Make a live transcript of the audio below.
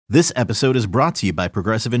This episode is brought to you by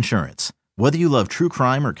Progressive Insurance. Whether you love true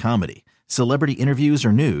crime or comedy, celebrity interviews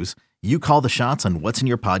or news, you call the shots on what's in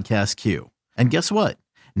your podcast queue. And guess what?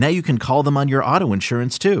 Now you can call them on your auto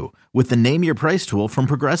insurance too with the Name Your Price tool from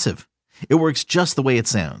Progressive. It works just the way it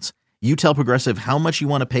sounds. You tell Progressive how much you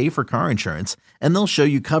want to pay for car insurance, and they'll show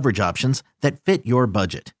you coverage options that fit your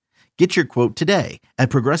budget. Get your quote today at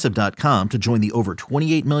Progressive.com to join the over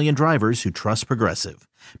 28 million drivers who trust Progressive.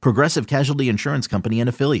 Progressive Casualty Insurance Company and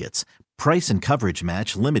Affiliates. Price and coverage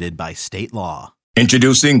match limited by state law.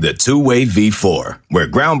 Introducing the Two-Way V4, where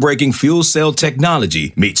groundbreaking fuel cell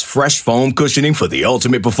technology meets fresh foam cushioning for the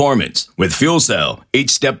ultimate performance. With fuel cell, each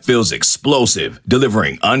step feels explosive,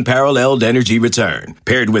 delivering unparalleled energy return.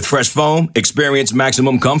 Paired with fresh foam, experience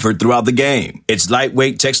maximum comfort throughout the game. Its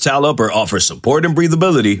lightweight textile upper offers support and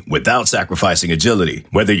breathability without sacrificing agility.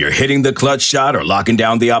 Whether you're hitting the clutch shot or locking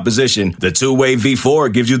down the opposition, the Two-Way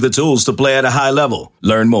V4 gives you the tools to play at a high level.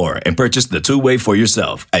 Learn more and purchase the Two-Way for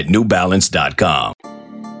yourself at NewBalance.com.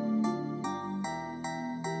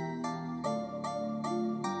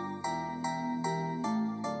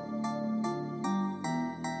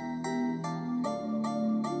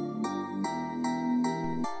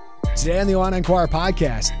 Today on the Illini Inquirer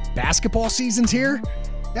podcast, basketball season's here.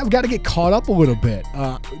 Yeah, we've got to get caught up a little bit.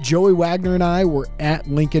 Joey Wagner and I were at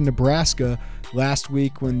Lincoln, Nebraska last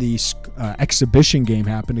week when the exhibition game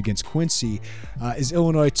happened against Quincy. As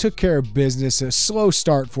Illinois took care of business, a slow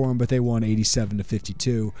start for them, but they won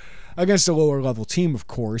 87-52 against a lower level team, of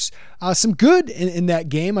course. Some good in that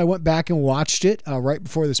game. I went back and watched it right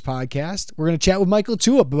before this podcast. We're going to chat with Michael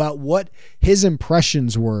Tulip about what his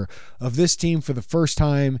impressions were of this team for the first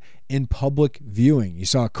time in public viewing. You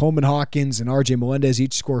saw Coleman Hawkins and RJ Melendez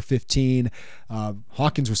each score 15.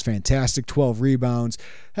 Hawkins was fantastic, 12 rebounds,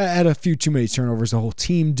 had a few too many turnovers. The whole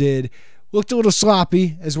team did. Looked a little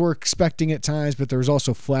sloppy, as we're expecting at times, but there was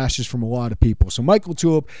also flashes from a lot of people. So Michael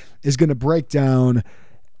Tulip is going to break down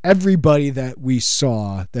everybody that we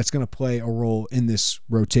saw that's going to play a role in this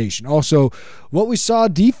rotation. Also, what we saw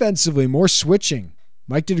defensively, more switching.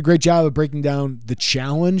 Mike did a great job of breaking down the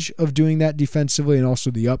challenge of doing that defensively and also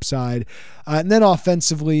the upside. And then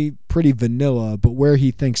offensively, pretty vanilla, but where he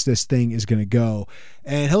thinks this thing is going to go.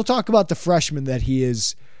 And he'll talk about the freshman that he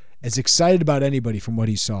is as excited about anybody from what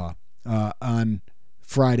he saw on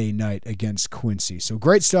Friday night against Quincy. So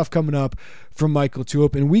great stuff coming up from Michael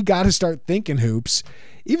Tulip. And we got to start thinking hoops,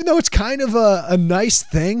 even though it's kind of a nice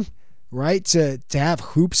thing, right? To have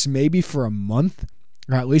hoops maybe for a month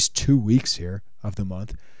or at least 2 weeks here of the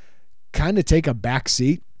month, kind of take a back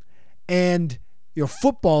seat. And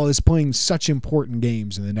football is playing such important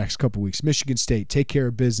games in the next couple weeks. Michigan State, take care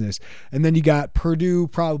of business. And then you got Purdue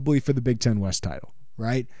probably for the Big Ten West title,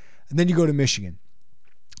 right? And then you go to Michigan.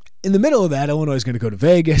 In the middle of that, Illinois is going to go to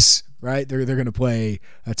Vegas, right? They're going to play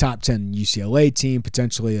a top 10 UCLA team,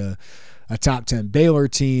 potentially a top 10 Baylor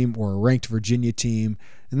team or a ranked Virginia team.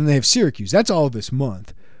 And then they have Syracuse. That's all this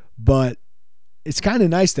month. But it's kind of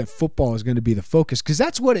nice that football is going to be the focus because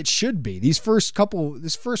that's what it should be. This first couple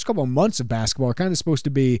of months of basketball are kind of supposed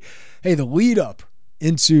to be, hey, the lead up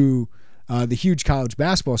into the huge college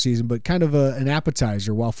basketball season, but kind of an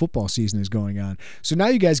appetizer while football season is going on. So now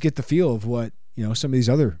you guys get the feel of what some of these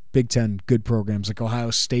other Big Ten good programs like Ohio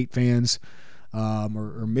State fans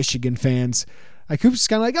or Michigan fans. Like hoops is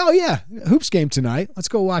kind of like, oh yeah, hoops game tonight. Let's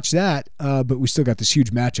go watch that. But we still got this huge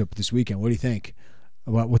matchup this weekend. What do you think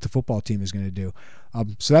about what the football team is going to do?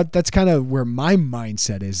 So that's kind of where my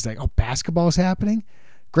mindset is. Like, oh, basketball is happening.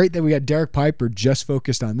 Great that we got Derek Piper just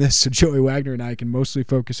focused on this, so Joey Wagner and I can mostly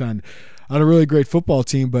focus on a really great football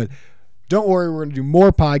team. But don't worry, we're going to do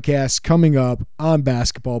more podcasts coming up on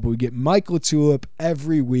basketball, but we get Michael Tulip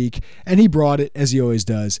every week, and he brought it, as he always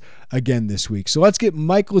does, again this week. So let's get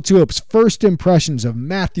Michael Tulip's first impressions of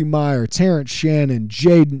Matthew Meyer, Terrence Shannon,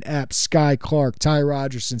 Jaden Epps, Sky Clark, Ty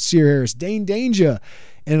Rogers, Sincere Harris, Dane Danger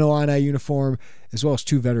in an Illini uniform, as well as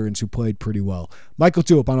two veterans who played pretty well. Michael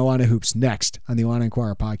Tulip on Illini Hoops next on the Illini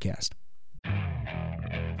Inquirer podcast.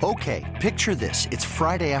 Okay, picture this. It's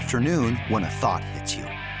Friday afternoon when a thought hits you.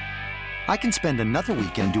 I can spend another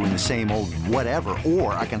weekend doing the same old whatever,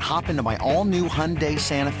 or I can hop into my all-new Hyundai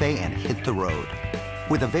Santa Fe and hit the road.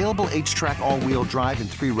 With available H-Track all-wheel drive and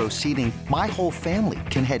 3-row seating, my whole family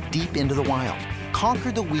can head deep into the wild.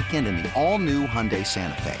 Conquer the weekend in the all-new Hyundai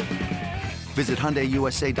Santa Fe. Visit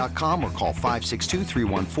HyundaiUSA.com or call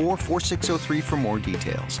 562-314-4603 for more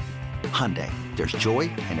details. Hyundai, there's joy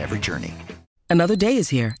in every journey. Another day is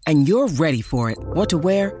here, and you're ready for it. What to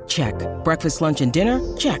wear? Check. Breakfast, lunch, and dinner?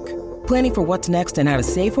 Check. Planning for what's next and how to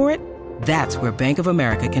save for it? That's where Bank of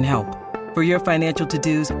America can help. For your financial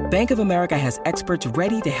to-dos, Bank of America has experts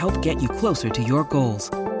ready to help get you closer to your goals.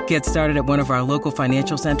 Get started at one of our local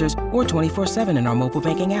financial centers or 24/7 in our mobile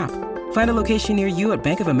banking app. Find a location near you at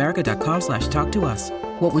bankofamerica.com/talktous.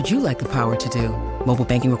 What would you like the power to do? Mobile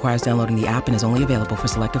banking requires downloading the app and is only available for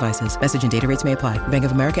select devices. Message and data rates may apply. Bank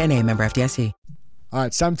of America N.A., member FDIC. All right,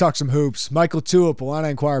 it's time to talk some hoops. Michael Tulip, Illini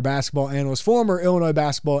Inquirer basketball analyst, former Illinois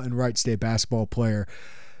basketball and Wright State basketball player.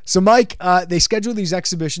 So, Mike, they schedule these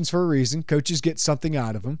exhibitions for a reason. Coaches get something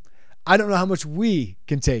out of them. I don't know how much we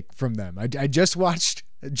can take from them. I just watched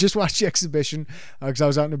the exhibition because I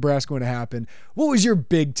was out in Nebraska when it happened. What was your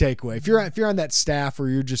big takeaway? If you're on that staff or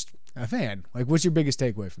you're just a fan, like, what's your biggest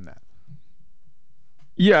takeaway from that?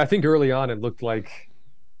 Yeah, I think early on it looked like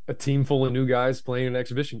a team full of new guys playing an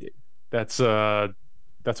exhibition game. That's what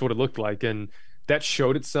it looked like, and that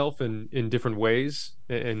showed itself in different ways,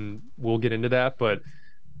 and we'll get into that. But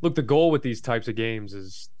look, the goal with these types of games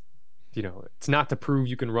is, it's not to prove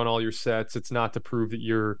you can run all your sets. It's not to prove that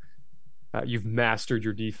you've mastered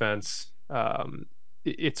your defense.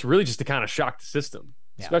 It's really just to kind of shock the system,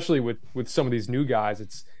 especially with some of these new guys.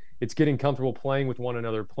 It's getting comfortable playing with one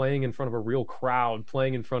another, playing in front of a real crowd,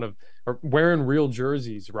 playing in front of or wearing real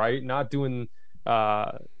jerseys, right? Not doing,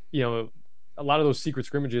 a lot of those secret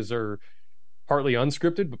scrimmages are partly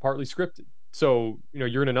unscripted, but partly scripted. So,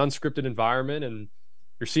 you're in an unscripted environment and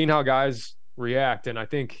you're seeing how guys react. And I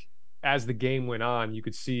think as the game went on, you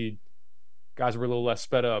could see guys were a little less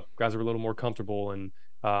sped up, guys were a little more comfortable. And,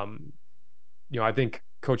 I think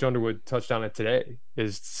Coach Underwood touched on it today,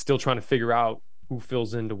 is still trying to figure out who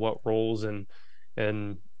fills into what roles. And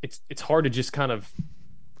it's hard to just kind of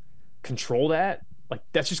control that. Like,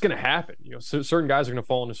 that's just going to happen. So certain guys are going to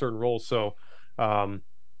fall into certain roles. So I'll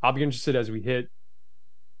be interested as we hit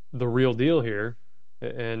the real deal here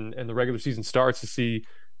and the regular season starts to see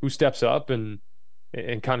who steps up and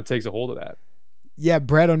kind of takes a hold of that. Yeah,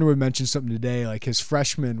 Brad Underwood mentioned something today, like his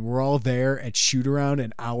freshmen were all there at shoot around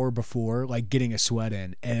an hour before, like getting a sweat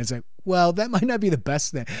in. And it's like, well, that might not be the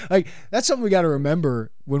best thing. Like, that's something we got to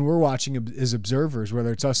remember when we're watching as observers,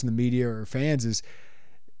 whether it's us in the media or fans, is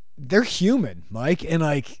they're human, Mike. And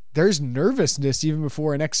like, there's nervousness even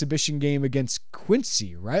before an exhibition game against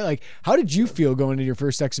Quincy, right? Like, how did you feel going into your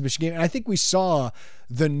first exhibition game? And I think we saw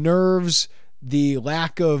the nerves, the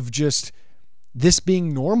lack of just this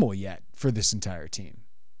being normal yet for this entire team.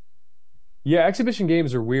 Yeah, exhibition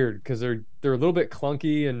games are weird because they're a little bit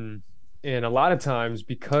clunky, and a lot of times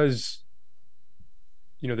because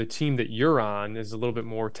the team that you're on is a little bit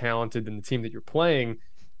more talented than the team that you're playing,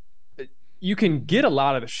 you can get a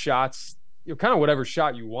lot of the shots, kind of whatever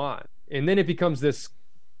shot you want. And then it becomes this,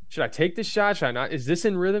 should I take this shot? Should I not? Is this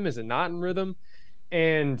in rhythm? Is it not in rhythm?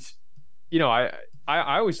 And, I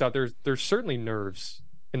always thought there's certainly nerves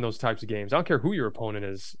in those types of games. I don't care who your opponent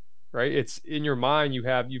is, right? It's in your mind. You've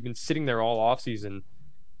been sitting there all off season,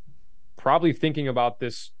 probably thinking about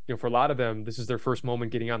this, for a lot of them, this is their first moment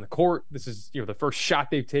getting on the court. This is, the first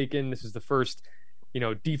shot they've taken. This is the first,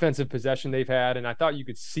 defensive possession they've had. And I thought you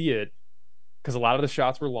could see it, because a lot of the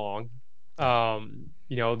shots were long. I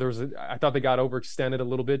thought they got overextended a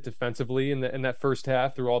little bit defensively in that first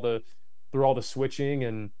half through all the switching,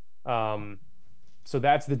 and so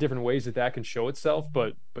that's the different ways that can show itself.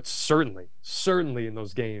 But certainly in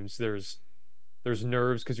those games, there's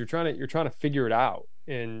nerves because you're trying to figure it out,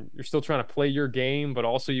 and you're still trying to play your game, but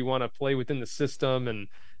also you want to play within the system, and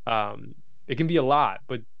it can be a lot,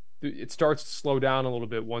 but it starts to slow down a little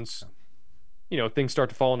bit once things start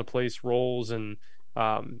to fall into place, roles, and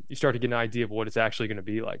you start to get an idea of what it's actually going to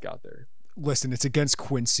be like out there. Listen, it's against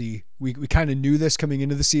Quincy. We kind of knew this coming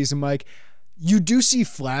into the season, Mike. You do see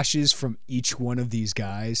flashes from each one of these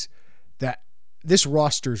guys that this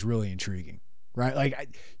roster is really intriguing, right?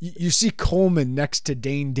 Like, you see Coleman next to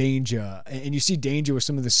Dane Danger, and you see Danger with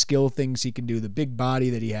some of the skill things he can do, the big body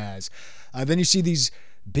that he has. Then you see these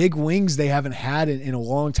big wings they haven't had in a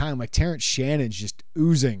long time, like Terrence Shannon's just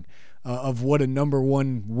oozing of what a number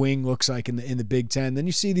one wing looks like in the Big Ten. Then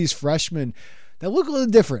you see these freshmen that look a little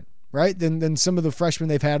different, right, than some of the freshmen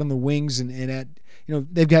they've had on the wings and at,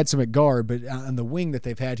 they've had some at guard, but on the wing that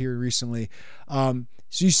they've had here recently. So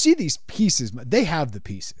you see these pieces. They have the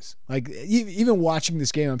pieces. Like, even watching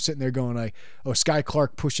this game, I'm sitting there going like, oh, Sky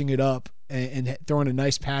Clark pushing it up and throwing a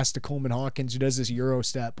nice pass to Coleman Hawkins, who does this Euro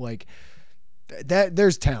step. Like, that,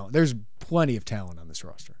 there's talent. There's plenty of talent on this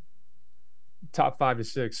roster. Top 5 to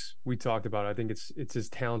 6 we talked about. I think it's as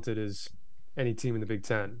talented as any team in the Big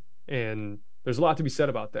Ten, and there's a lot to be said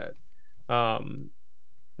about that.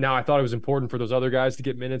 Now, I thought it was important for those other guys to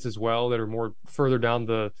get minutes as well that are more further down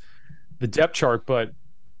the depth chart. But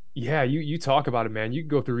yeah, you talk about it, man. You can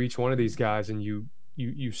go through each one of these guys, and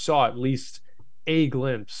you saw at least a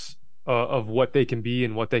glimpse of what they can be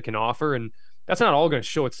and what they can offer. And That's not all going to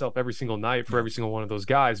show itself every single night for every single one of those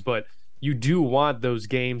guys, but you do want those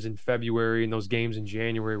games in February and those games in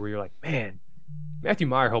January where you're like, man, Matthew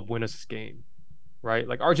Meyer helped win us this game, right?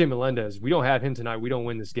 Like RJ Melendez, we don't have him tonight. We don't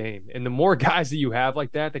win this game. And the more guys that you have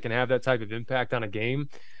like that can have that type of impact on a game,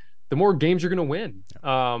 the more games you're going to win.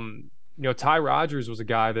 Ty Rodgers was a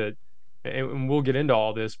guy that, and we'll get into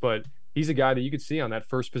all this, but he's a guy that you could see on that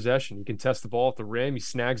first possession. He can test the ball at the rim. He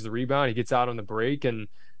snags the rebound. He gets out on the break, and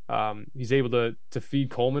he's able to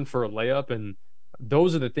feed Coleman for a layup. And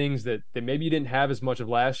those are the things that maybe you didn't have as much of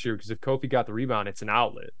last year, because if Kofi got the rebound, it's an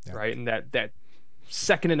outlet, right? And that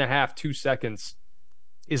second and a half, 2 seconds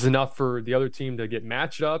is enough for the other team to get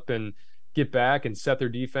matched up and get back and set their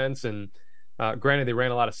defense. And granted, they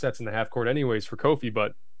ran a lot of sets in the half court anyways for Kofi,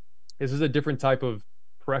 but this is a different type of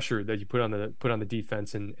pressure that you put on the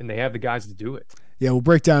defense, and they have the guys to do it. Yeah, we'll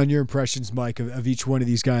break down your impressions, Mike, of each one of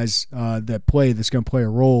these guys that's going to play a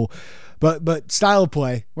role. But style of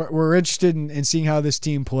play, we're interested in seeing how this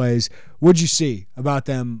team plays. What'd you see about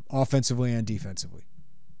them offensively and defensively?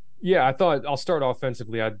 Yeah, I thought I'll start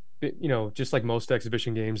offensively. Just like most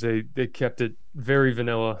exhibition games, they kept it very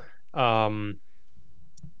vanilla. Not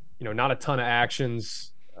a ton of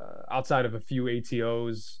actions outside of a few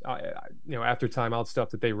ATOs. After timeout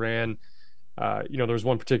stuff that they ran. There was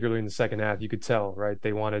one particularly in the second half. You could tell, right?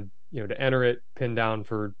 They wanted to enter it, pin down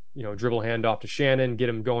for dribble handoff to Shannon, get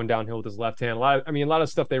him going downhill with his left hand. A lot of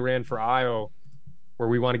stuff they ran for Io, where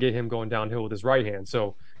we want to get him going downhill with his right hand.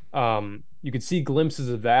 So you could see glimpses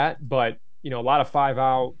of that, but a lot of 5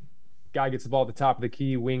 out. Guy gets the ball at the top of the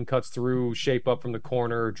key, wing cuts through, shape up from the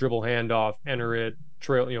corner, dribble handoff, enter it,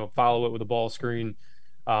 trail, follow it with a ball screen.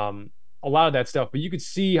 A lot of that stuff, but you could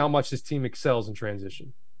see how much this team excels in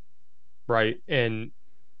transition, right? And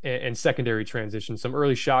secondary transition, some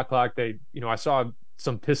early shot clock. I saw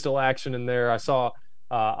some pistol action in there. I saw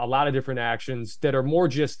a lot of different actions that are more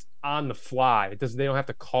just on the fly. They don't have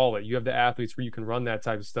to call it. You have the athletes where you can run that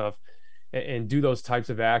type of stuff and do those types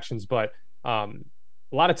of actions. But a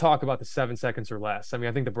lot of talk about the 7 seconds or less.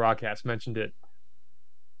 I think the broadcast mentioned it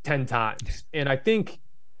 10 times. And I think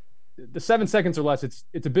the 7 seconds or less,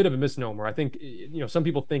 it's a bit of a misnomer. I think, some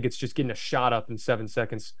people think it's just getting a shot up in 7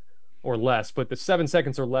 seconds or less, but the 7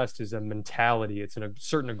 seconds or less is a mentality. It's a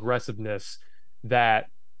certain aggressiveness that,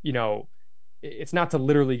 it's not to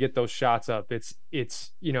literally get those shots up. It's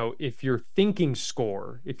if you're thinking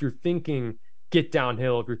score, if you're thinking get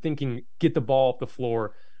downhill, if you're thinking get the ball up the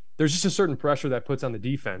floor, there's just a certain pressure that puts on the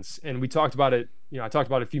defense. And we talked about it, I talked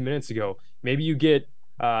about it a few minutes ago. Maybe you get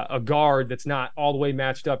a guard that's not all the way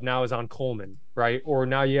matched up now is on Coleman, right? Or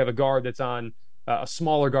now you have a guard that's on a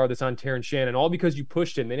smaller guard that's on Terrence Shannon, all because you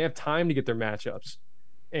pushed him. They didn't have time to get their matchups.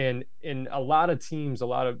 And in a lot of teams, a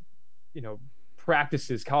lot of,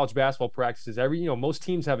 practices, college basketball practices, most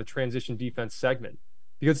teams have a transition defense segment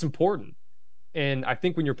because it's important. And I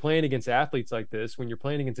think when you're playing against athletes like this, when you're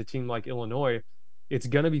playing against a team like Illinois, it's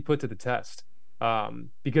going to be put to the test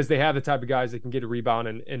because they have the type of guys that can get a rebound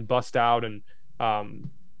and bust out. And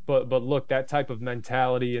but look, that type of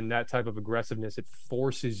mentality and that type of aggressiveness, it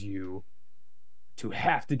forces you to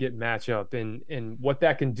have to get matchup. And what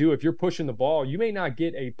that can do, if you're pushing the ball, you may not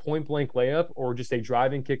get a point blank layup or just a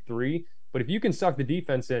driving kick three, but if you can suck the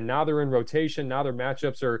defense in, now they're in rotation, now their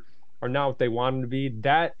matchups are not what they want them to be.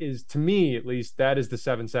 That is, to me at least, that is the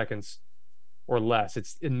 7 seconds or less.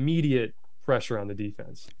 It's immediate pressure on the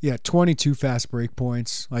defense. Yeah, 22 fast break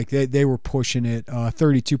points. Like they were pushing it.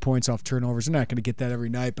 32 points off turnovers. They're not going to get that every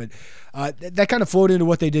night, but that kind of flowed into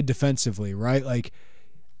what they did defensively, right? Like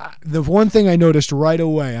the one thing I noticed right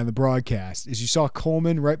away on the broadcast is you saw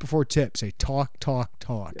Coleman right before tip say talk, talk,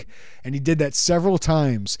 talk. Yeah. And he did that several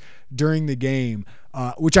times during the game,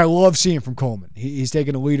 which I love seeing from Coleman. He's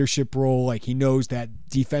taking a leadership role. Like he knows that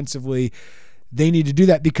defensively they need to do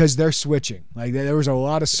that because they're switching. Like there was a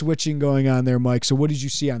lot of switching going on there, Mike. So what did you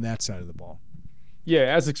see on that side of the ball?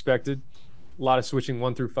 Yeah, as expected, a lot of switching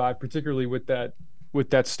 1 through 5, particularly with that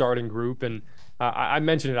starting group. And I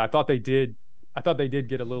mentioned it. I thought they did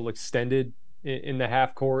get a little extended in the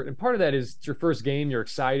half court, and part of that is it's your first game, you're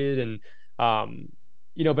excited, and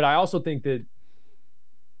but I also think that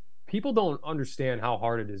people don't understand how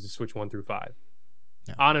hard it is to switch 1 through 5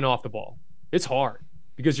 on and off the ball. It's hard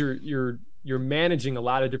because you're managing a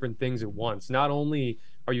lot of different things at once. Not only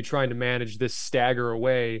are you trying to manage this stagger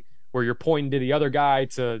away where you're pointing to the other guy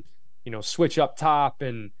to, switch up top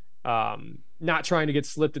and not trying to get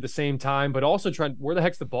slipped at the same time, but also trying, where the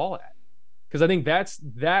heck's the ball at? Because I think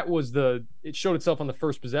it showed itself on the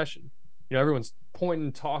first possession. Everyone's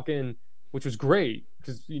pointing, talking, which was great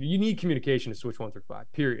because you need communication to switch 1 through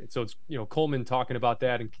 5, period. So it's, Coleman talking about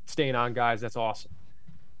that and staying on guys. That's awesome.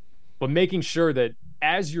 but making sure that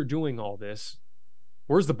as you're doing all this,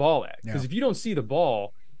 where's the ball at? Because if you don't see the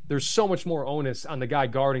ball, there's so much more onus on the guy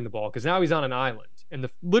guarding the ball, because now he's on an island. And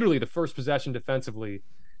literally the first possession defensively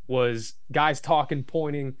was guys talking,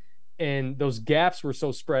 pointing, and those gaps were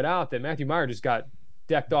so spread out that Matthew Mayer just got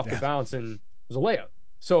decked off the bounce and it was a layup.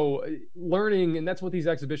 So learning, and that's what these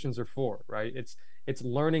exhibitions are for, right? It's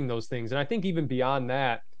learning those things. And I think even beyond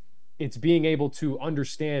that, it's being able to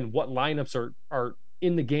understand what lineups are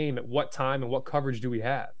in the game at what time and what coverage do we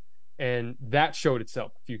have. And that showed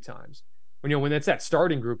itself a few times. When it's that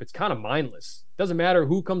starting group, it's kind of mindless. It doesn't matter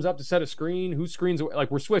who comes up to set a screen, who screens, like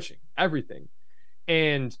we're switching everything.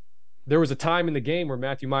 And there was a time in the game where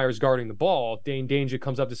Matthew Myers guarding the ball. Dane Danger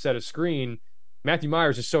comes up to set a screen. Matthew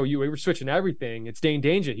Myers is we were switching everything. It's Dane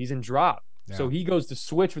Danger. He's in drop. Yeah. So he goes to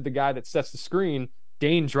switch with the guy that sets the screen.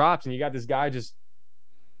 Dane drops, and you got this guy just,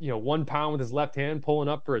 1 pound with his left hand pulling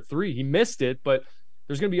up for a three. He missed it, but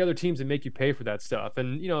there's going to be other teams that make you pay for that stuff.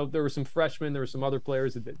 And, there were some freshmen, there were some other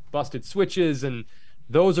players that busted switches, and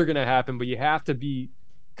those are going to happen, but you have to be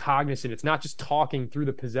cognizant. It's not just talking through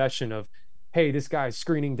the possession of, hey, this guy's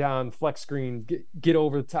screening down, flex screen, get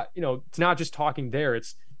over the top. It's not just talking there.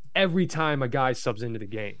 It's every time a guy subs into the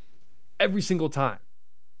game, every single time.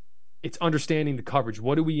 It's understanding the coverage.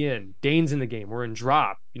 What are we in? Dane's in the game. We're in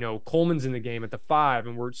drop. Coleman's in the game at the 5,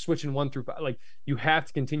 and we're switching 1 through 5. Like, you have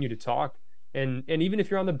to continue to talk. And even if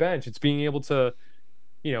you're on the bench, it's being able to,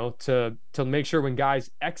 to make sure when guys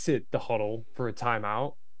exit the huddle for a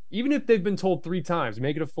timeout, even if they've been told 3 times,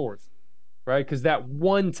 make it a 4th, right? Because that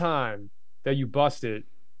one time that you bust it,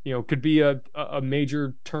 could be a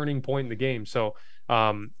major turning point in the game. So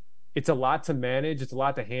it's a lot to manage. It's a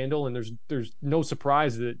lot to handle. And there's no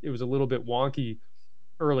surprise that it was a little bit wonky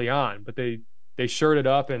early on, but they shored it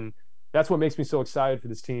up. And that's what makes me so excited for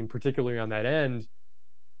this team, particularly on that end,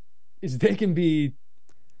 is they can be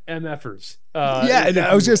MFers. And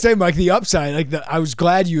I was going to say, Mike, the upside, I was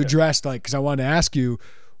glad you addressed, because I wanted to ask you,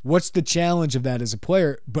 what's the challenge of that as a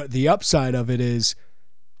player? But the upside of it is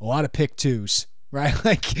a lot of pick 2s, right?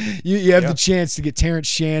 You have the chance to get Terrence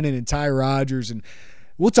Shannon and Ty Rodgers, and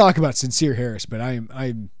we'll talk about Sincere Harris, but I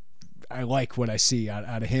like what I see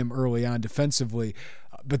out of him early on defensively.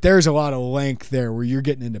 But there's a lot of length there where you're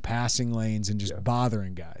getting into passing lanes and just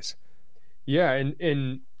bothering guys. Yeah,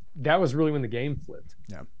 and that was really when the game flipped.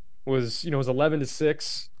 Yeah. It was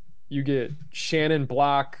 11-6. You get Shannon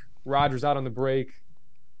block, Rodgers out on the break,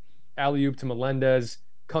 alley-oop to Melendez,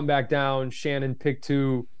 come back down, Shannon pick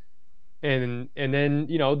 2, and then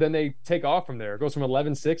then they take off from there. It goes from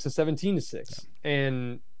 11-6 to 17-6. Yeah.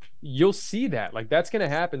 And you'll see that. That's going to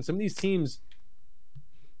happen. Some of these teams,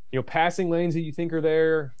 passing lanes that you think are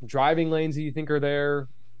there, driving lanes that you think are there,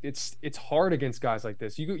 it's hard against guys like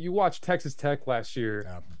this. You watch Texas Tech last year.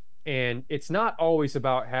 Yeah. And it's not always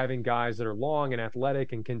about having guys that are long and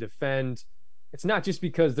athletic and can defend. It's not just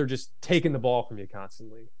because they're just taking the ball from you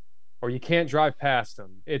constantly or you can't drive past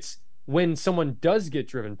them. It's when someone does get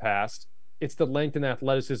driven past, it's the length and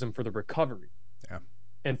athleticism for the recovery. Yeah.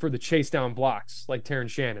 And for the chase down blocks like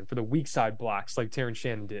Terrence Shannon, for the weak side blocks like Terrence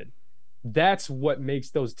Shannon did. That's what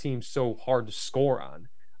makes those teams so hard to score on.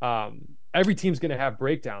 Every team's going to have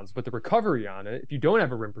breakdowns, but the recovery on it, if you don't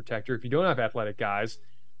have a rim protector, if you don't have athletic guys,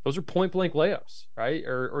 those are point blank layups, right?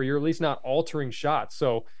 Or you're at least not altering shots.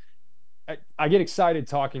 So I get excited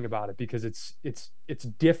talking about it because it's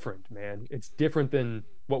different, man. It's different than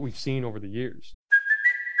what we've seen over the years.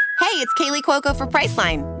 Hey, it's Kaylee Cuoco for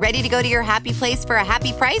Priceline. Ready to go to your happy place for a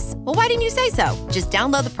happy price? Well, why didn't you say so? Just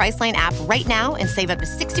download the Priceline app right now and save up to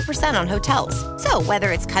 60% on hotels. So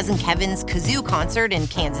whether it's Cousin Kevin's Kazoo Concert in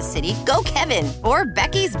Kansas City, go Kevin, or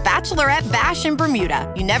Becky's Bachelorette Bash in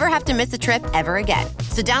Bermuda, you never have to miss a trip ever again.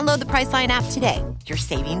 So download the Priceline app today. Your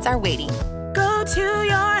savings are waiting. Go to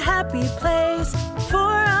your happy place for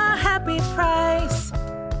a happy price.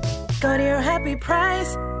 Go to your happy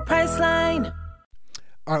price, Priceline.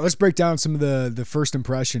 All right, let's break down some of the first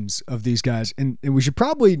impressions of these guys. And we should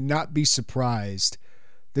probably not be surprised.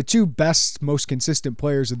 The 2 best, most consistent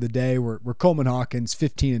players of the day were Coleman Hawkins,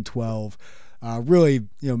 15 and 12. Really,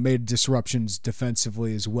 made disruptions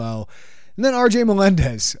defensively as well. And then RJ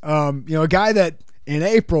Melendez, a guy that in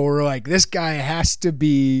April we're like, this guy has to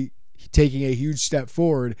be taking a huge step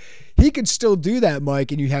forward. He could still do that,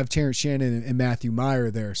 Mike, and you have Terrence Shannon and Matthew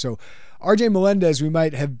Mayer there. So RJ Melendez, we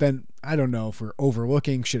might have been, I don't know if we're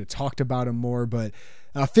overlooking, should have talked about him more, but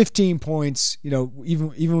 15 points,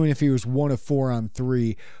 even if he was 1 of 4 on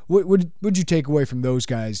 3, what would you take away from those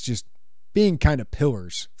guys just being kind of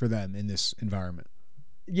pillars for them in this environment?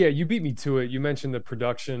 Yeah, you beat me to it. You mentioned the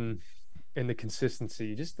production and the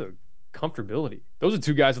consistency, just the comfortability. Those are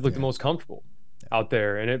 2 guys that look the most comfortable. out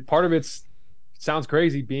there. And part of it's sounds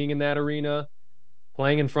crazy being in that arena,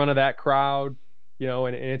 playing in front of that crowd,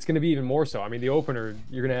 and it's going to be even more so. I mean, the opener,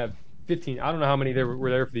 you're going to have 15. I don't know how many were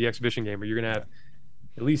there for the exhibition game, but you're going to have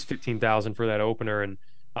at least 15,000 for that opener. And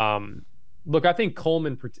look, I think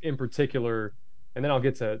Coleman in particular, and then I'll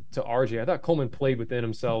get to RJ. I thought Coleman played within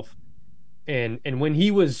himself, and when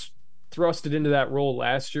he was thrusted into that role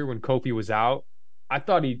last year when Kofi was out, I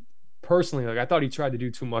thought he tried to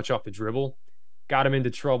do too much off the dribble, got him into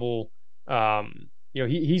trouble.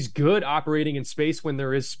 He's good operating in space when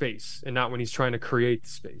there is space and not when he's trying to create the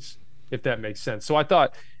space, if that makes sense. So I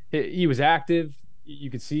thought he was active. You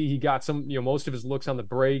could see he got some, most of his looks on the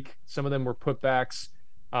break. Some of them were putbacks.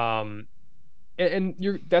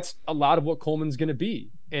 That's a lot of what Coleman's going to be.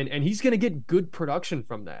 And he's going to get good production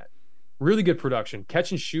from that. Really good production.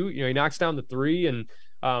 Catch and shoot. He knocks down the three, and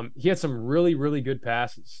he had some really, really good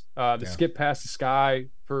passes. Skip past the sky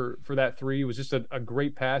for that three was just a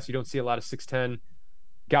great pass. You don't see a lot of 6'10"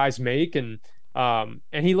 guys make, and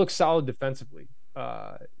he looks solid defensively.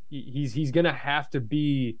 He's going to have to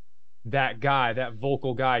be that guy, that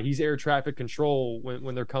vocal guy. He's air traffic control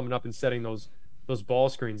when they're coming up and setting those ball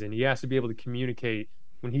screens, and he has to be able to communicate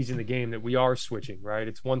when he's in the game that we are switching, right?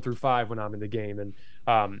 It's 1 through 5 when I'm in the game. And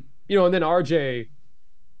and then RJ,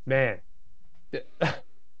 man,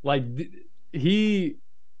 like he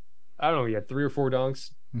had 3 or 4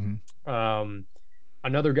 dunks.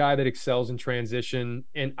 Another guy that excels in transition.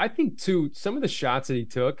 And I think too, some of the shots that he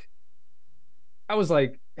took, I was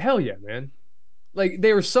like, hell yeah, man. Like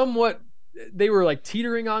they were like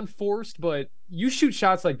teetering on forced, but you shoot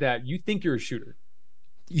shots like that, you think you're a shooter.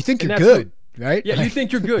 You think you're good, right? Yeah, you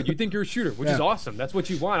think you're good. You think you're a shooter, which is awesome. That's what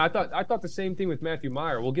you want. I thought the same thing with Matthew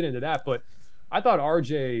Meyer. We'll get into that, but I thought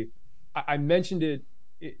RJ, I mentioned it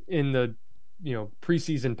in the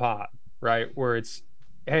preseason pod, right? Where it's,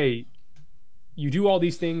 hey, you do all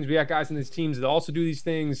these things. We got guys in these teams that also do these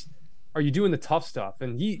things. Are you doing the tough stuff?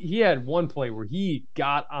 And he had one play where he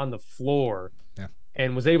got on the floor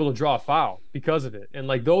and was able to draw a foul because of it. And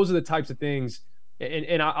like those are the types of things.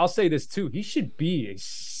 And I'll say this too. He should be a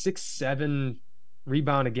 6-7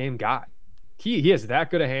 rebound a game guy. He has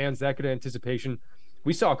that good of hands, that good of anticipation.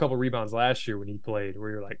 We saw a couple rebounds last year when he played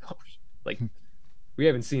where you're like, oh, like we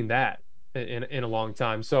haven't seen that in a long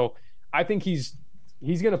time. So I think he's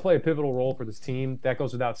going to play a pivotal role for this team. That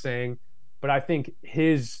goes without saying. But I think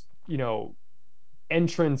his,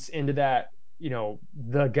 entrance into that,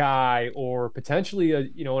 the guy or potentially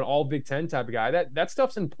an all Big Ten type of guy, that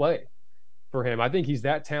stuff's in play for him. I think he's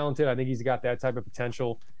that talented. I think he's got that type of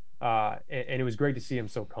potential. And it was great to see him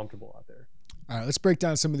so comfortable out there. All right, let's break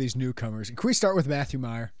down some of these newcomers. Can we start with Matthew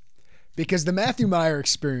Meyer? Because the Matthew Meyer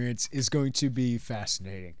experience is going to be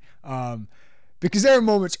fascinating. Because there are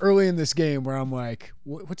moments early in this game where I'm like,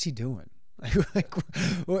 what's he doing? Like,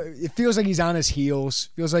 it feels like he's on his heels.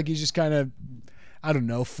 Feels like he's just kind of, I don't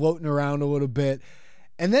know, floating around a little bit.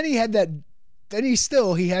 And then he has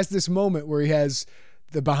this moment where he has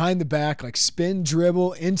the behind the back, like spin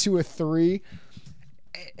dribble into a three.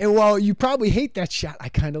 And while you probably hate that shot, I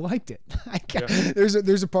kind of liked it.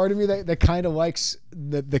 There's a part of me that kind of likes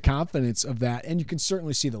the confidence of that. And you can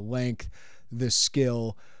certainly see the length, the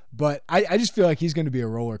skill. But I just feel like he's going to be a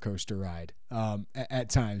roller coaster ride at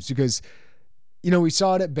times because, we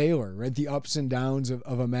saw it at Baylor, right? The ups and downs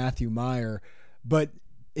of a Matthew Meyer. But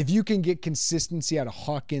if you can get consistency out of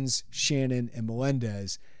Hawkins, Shannon, and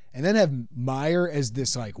Melendez, and then have Meyer as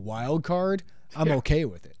this like wild card, I'm okay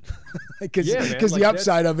with it. Because the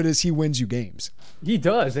upside of it is he wins you games. He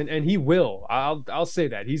does, and he will. I'll say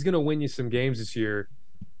that. He's going to win you some games this year.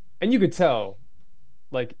 And you could tell,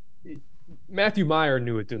 like, Matthew Meyer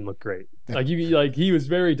knew it didn't look great. Like he was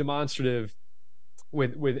very demonstrative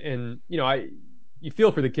and you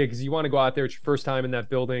feel for the kid because you want to go out there. It's your first time in that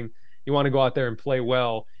building. You want to go out there and play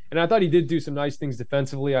well. And I thought he did do some nice things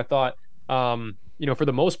defensively. I thought, for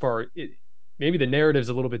the most part, maybe the narrative's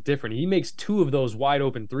a little bit different. He makes 2 of those wide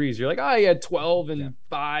open threes. You're like, he had 12 and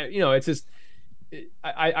 5. It's just,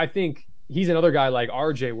 I think he's another guy like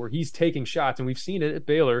RJ where he's taking shots, and we've seen it at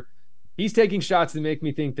Baylor. He's taking shots that make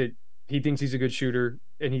me think that he thinks he's a good shooter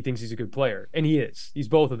and he thinks he's a good player. And he is. He's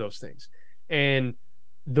both of those things. And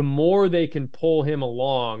the more they can pull him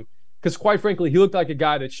along, because quite frankly, he looked like a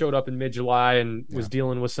guy that showed up in mid-July and was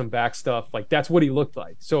dealing with some back stuff. Like that's what he looked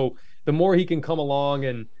like. So the more he can come along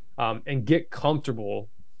and get comfortable,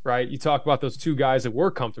 right? You talk about those 2 guys that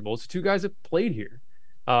were comfortable. It's 2 guys that played here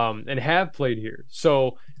and have played here.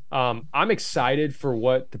 So I'm excited for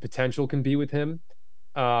what the potential can be with him.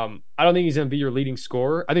 I don't think he's going to be your leading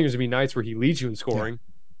scorer. I think there's going to be nights where he leads you in scoring.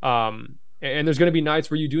 And there's going to be nights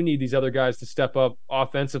where you do need these other guys to step up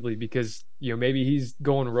offensively because, maybe he's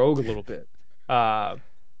going rogue a little bit.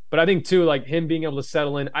 But I think too, like him being able to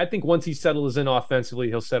settle in, I think once he settles in offensively,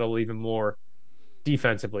 he'll settle even more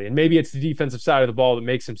defensively. And maybe it's the defensive side of the ball that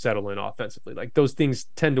makes him settle in offensively. Like those things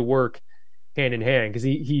tend to work hand in hand because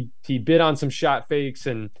he bid on some shot fakes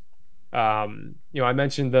and, I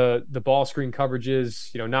mentioned the ball screen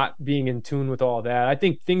coverages, not being in tune with all that. I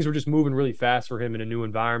think things were just moving really fast for him in a new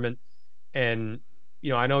environment. And,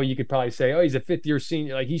 I know you could probably say, oh, he's a fifth-year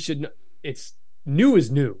senior. Like he should – it's new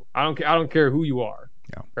is new. I don't care who you are.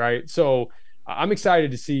 Yeah. Right. So I'm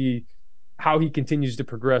excited to see how he continues to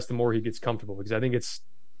progress the more he gets comfortable because I think it's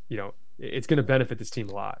going to benefit this team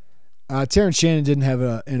a lot. Terrence Shannon didn't have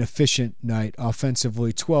an efficient night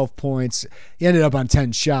offensively, 12 points. He ended up on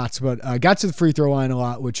 10 shots, but got to the free throw line a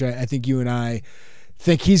lot, which I think you and I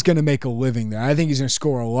think he's going to make a living there. I think he's going to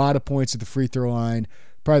score a lot of points at the free throw line,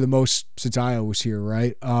 probably the most since Io was here,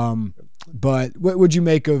 right? But what would you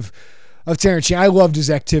make of Terrence Shannon? I loved his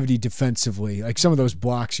activity defensively, like some of those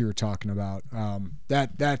blocks you were talking about.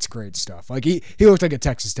 That's great stuff. Like he looked like a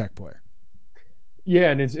Texas Tech player.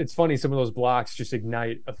 Yeah, and it's funny. Some of those blocks just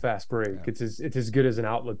ignite a fast break. Yeah. It's as good as an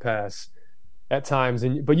outlet pass at times.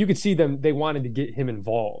 But you could see they wanted to get him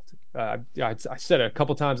involved. I said it a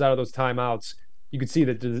couple times out of those timeouts. You could see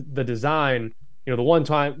that the design. The one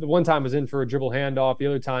time was in for a dribble handoff. The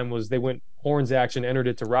other time was they went horns action, entered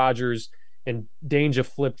it to Rogers, and Danger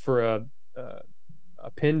flipped for a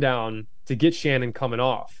pin down to get Shannon coming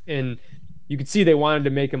off. And you could see they wanted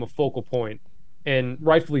to make him a focal point. And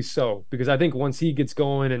rightfully so, because I think once he gets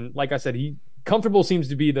going, and like I said, comfortability seems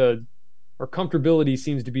to be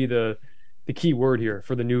the key word here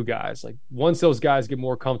for the new guys. Like once those guys get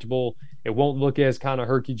more comfortable, it won't look as kind of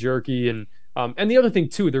herky jerky. And the other thing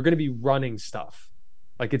too, they're going to be running stuff.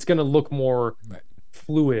 Like it's going to look more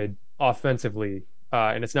fluid offensively.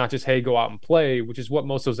 And it's not just, hey, go out and play, which is what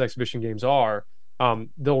most of those exhibition games are.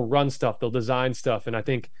 They'll run stuff, they'll design stuff. And I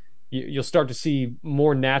think you'll start to see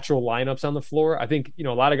more natural lineups on the floor. I think, a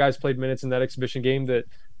lot of guys played minutes in that exhibition game that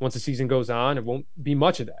once the season goes on, it won't be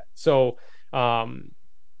much of that. So,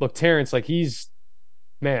 look, Terrence, like he's,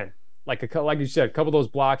 man, like you said, a couple of those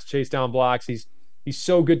blocks, chase down blocks. He's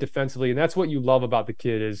so good defensively. And that's what you love about the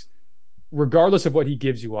kid is regardless of what he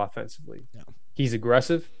gives you offensively, he's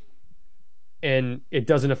aggressive and it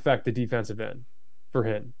doesn't affect the defensive end for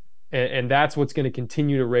him. And that's what's going to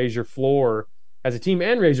continue to raise your floor as a team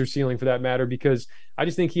and raise your ceiling for that matter, because I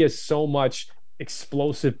just think he has so much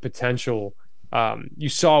explosive potential. You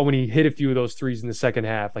saw when he hit a few of those threes in the second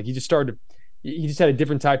half, like he just had a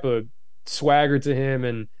different type of swagger to him.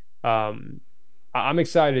 And I'm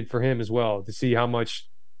excited for him as well to see how much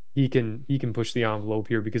he can push the envelope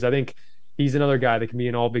here, because I think he's another guy that can be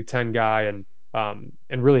an all Big Ten guy and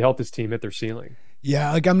really help this team hit their ceiling.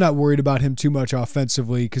 Yeah, like I'm not worried about him too much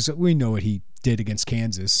offensively because we know what he did against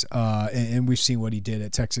Kansas, and we've seen what he did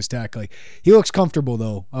at Texas Tech. Like he looks comfortable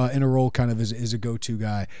though in a role kind of as a go-to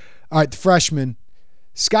guy. All right, the freshman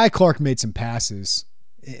Skyy Clark made some passes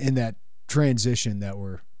in that transition that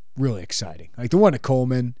were really exciting. Like the one to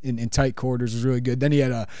Coleman in tight quarters was really good. Then he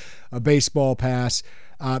had a baseball pass.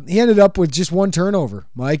 He ended up with just one turnover,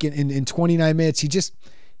 Mike, in 29 minutes.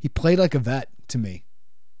 He played like a vet to me.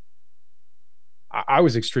 I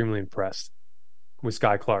was extremely impressed with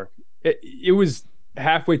Skyy Clark. It was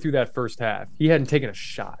halfway through that first half. He hadn't taken a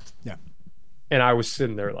shot. Yeah. And I was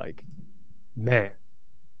sitting there like, man,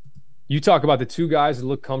 you talk about the two guys that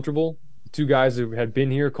look comfortable, the two guys who had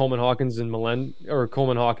been here, Coleman Hawkins and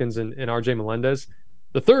RJ Melendez.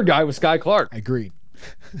 The third guy was Skyy Clark. I agreed.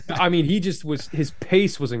 I mean, his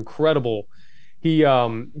pace was incredible. He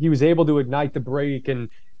was able to ignite the break, and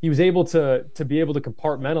he was able to be able to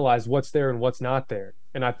compartmentalize what's there and what's not there.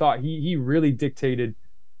 And I thought he really dictated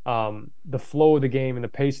the flow of the game and the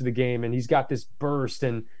pace of the game. And he's got this burst,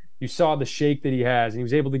 and you saw the shake that he has, and he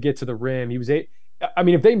was able to get to the rim.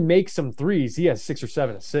 If they make some threes, he has 6 or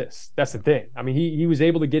 7 assists. That's the thing. I mean, he was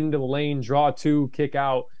able to get into the lane, draw 2, kick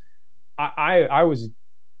out. I was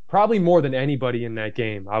probably more than anybody in that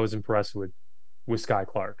game. I was impressed with Skyy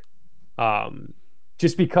Clark.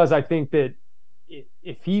 Just because I think that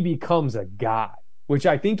if he becomes a guy, which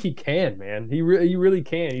I think he can, man, he really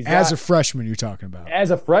can. A freshman, you're talking about.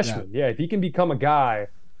 As a freshman, yeah. If he can become a guy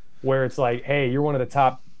where it's like, hey, you're one of the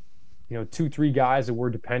top, 2-3 guys that we're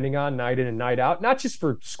depending on night in and night out, not just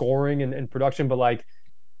for scoring and production, but like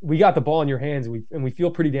we got the ball in your hands and we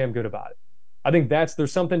feel pretty damn good about it. I think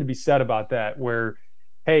there's something to be said about that where,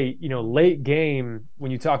 hey, late game,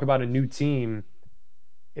 when you talk about a new team,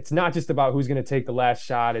 it's not just about who's going to take the last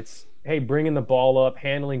shot. It's, hey, bringing the ball up,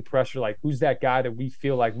 handling pressure. Like, who's that guy that we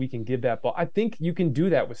feel like we can give that ball? I think you can do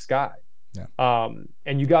that with Sky. Yeah.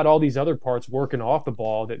 And you got all these other parts working off the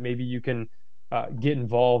ball that maybe you can get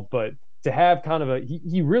involved. But to have kind of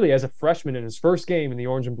he really, as a freshman in his first game in the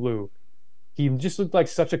orange and blue, he just looked like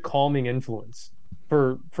such a calming influence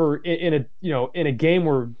for in a game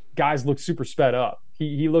where guys looked super sped up.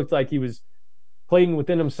 He looked like he was playing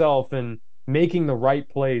within himself and making the right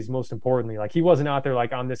plays, most importantly. Like, he wasn't out there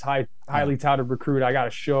like, I'm this highly touted recruit, I got to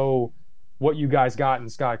show what you guys got in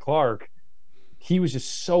Sky Clark. He was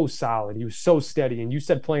just so solid. He was so steady. And you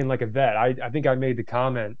said playing like a vet. I think I made the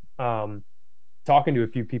comment talking to a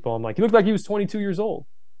few people. I'm like, he looked like he was 22 years old.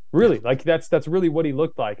 Really, like that's really what he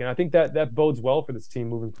looked like. And I think that bodes well for this team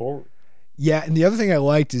moving forward. Yeah, and the other thing I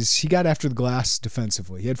liked is he got after the glass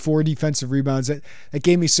defensively. He had 4 defensive rebounds. That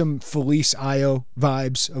gave me some Felice Io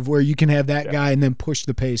vibes of where you can have that guy and then push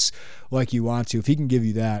the pace like you want to. If he can give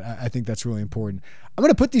you that, I think that's really important. I'm going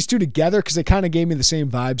to put these two together because they kind of gave me the same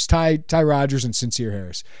vibes. Ty Rodgers and Sincere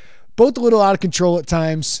Harris. Both a little out of control at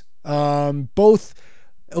times. Both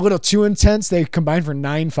a little too intense. They combined for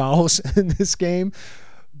 9 fouls in this game.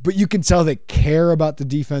 But you can tell they care about the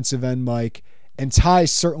defensive end, Mike. And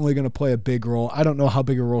Ty's certainly going to play a big role. I don't know how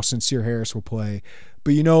big a role Sincere Harris will play.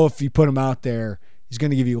 But if you put him out there, he's going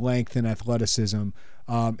to give you length and athleticism.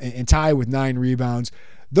 And Ty with 9 rebounds.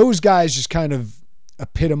 Those guys just kind of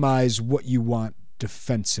epitomize what you want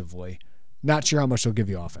defensively. Not sure how much they'll give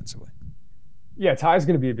you offensively. Yeah, Ty's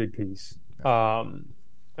going to be a big piece.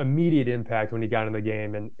 Immediate impact when he got in the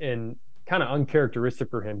game. And kind of uncharacteristic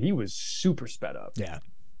for him, he was super sped up. Yeah.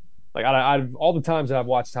 Like, out of all the times that I've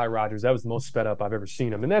watched Ty Rodgers, that was the most sped up I've ever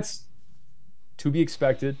seen him. And that's to be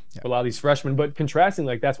expected for a lot of these freshmen. But contrasting,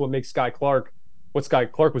 like, that's what makes Sky Clark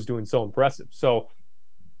was doing so impressive. So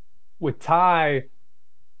with Ty,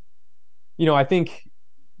 I think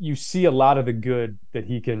you see a lot of the good that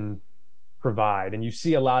he can provide. And you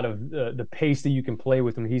see a lot of the pace that you can play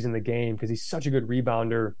with when he's in the game because he's such a good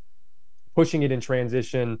rebounder, pushing it in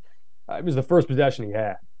transition. It was the first possession he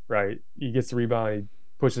had, right? He gets the rebound, he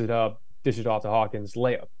pushes it up, dishes it off to Hawkins,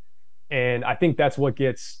 layup. And I think that's what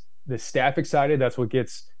gets the staff excited. That's what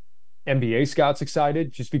gets NBA scouts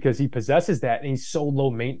excited, just because he possesses that and he's so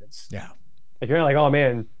low maintenance. Yeah. Like, you're not like, oh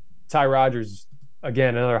man, Ty Rodgers,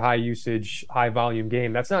 again, another high usage, high volume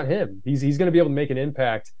game. That's not him. He's going to be able to make an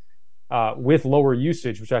impact with lower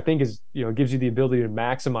usage, which I think is, gives you the ability to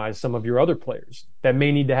maximize some of your other players that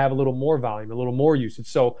may need to have a little more volume, a little more usage.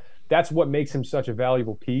 So that's what makes him such a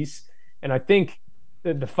valuable piece. And I think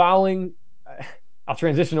the fouling, I'll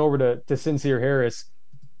transition over to Sincere Harris.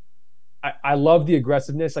 I love the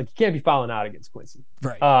aggressiveness. Like, you can't be fouling out against Quincy.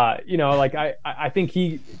 Right. I think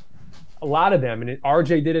a lot of them, and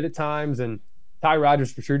RJ did it at times, and Ty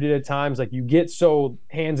Rodgers for sure did it at times. Like, you get so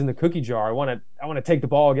hands in the cookie jar. I want to take the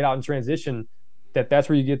ball, get out in transition. That's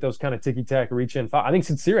where you get those kind of ticky-tack reach in foul. I think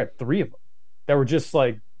Sincere had 3 of them that were just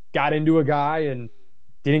like got into a guy and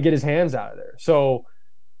didn't get his hands out of there. So,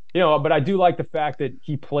 but I do like the fact that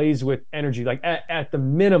he plays with energy, like at the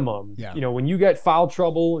minimum. Yeah. When you get foul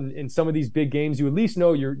trouble in some of these big games, you at least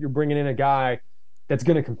know you're bringing in a guy that's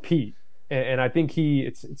going to compete. And I think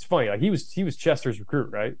it's funny. Like, he was Chester's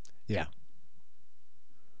recruit, right? Yeah.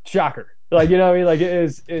 Shocker. Like, what I mean? Like,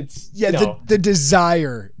 it's the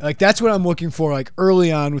desire. Like, that's what I'm looking for, like,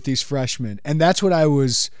 early on with these freshmen. And that's what I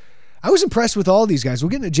was impressed with all these guys. We'll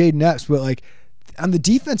get into Jaden Epps, but like on the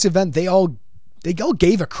defensive end, they all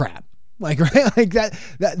gave a crap. Like, right? Like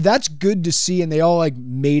that's good to see. And they all like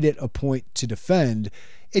made it a point to defend.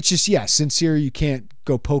 It's just, Sincere, you can't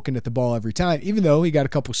go poking at the ball every time, even though he got a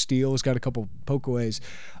couple steals, got a couple pokeaways.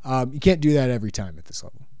 You can't do that every time at this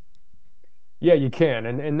level. Yeah, you can.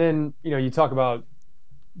 And then, you talk about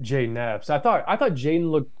Jaden Epps. I thought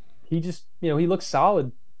Jaden he looked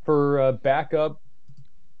solid for a backup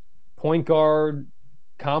point guard,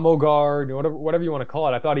 combo guard, whatever you want to call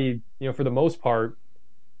it. I thought he, for the most part,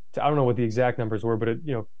 I don't know what the exact numbers were, but it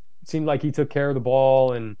seemed like he took care of the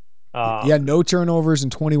ball. And he had no turnovers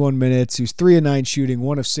in 21 minutes. He was 3 of 9 shooting,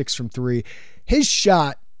 1 of 6 from 3. His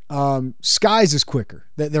shot, Sky's is quicker.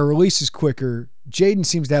 Their release is quicker. Jaden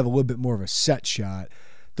seems to have a little bit more of a set shot.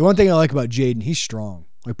 The one thing I like about Jaden, he's strong.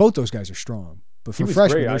 Like, both those guys are strong. But for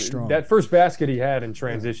freshmen, they're strong. That first basket he had in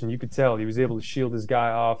transition, you could tell he was able to shield his guy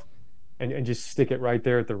off and just stick it right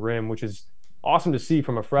there at the rim, which is awesome to see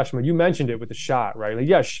from a freshman. You mentioned it with the shot, right?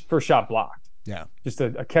 Like, first shot blocked. Yeah. Just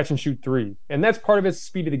a catch and shoot 3. And that's part of his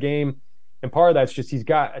speed of the game. And part of that's just he's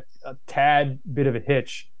got a tad bit of a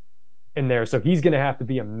hitch in there. So he's going to have to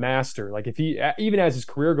be a master. Like, if he, even as his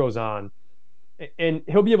career goes on, and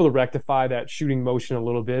he'll be able to rectify that shooting motion a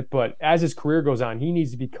little bit. But as his career goes on, he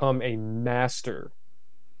needs to become a master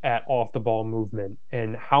at off the ball movement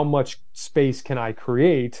and how much space can I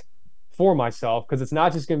create for myself, because it's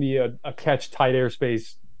not just going to be a catch tight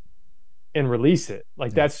airspace and release it.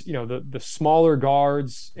 Like that's, the smaller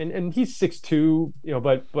guards, and he's 6'2",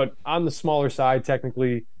 but on the smaller side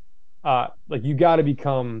technically, like you got to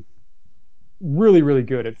become really, really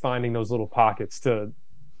good at finding those little pockets to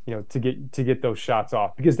get those shots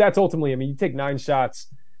off, because that's ultimately, I mean, you take 9 shots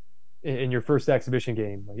in your first exhibition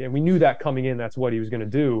game, and we knew that coming in, that's what he was going to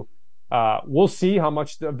do. We'll see how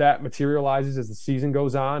much of that materializes as the season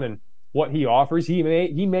goes on and what he offers. He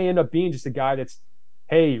may end up being just a guy that's,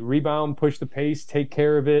 hey, rebound, push the pace, take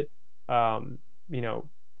care of it,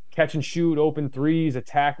 catch and shoot, open threes,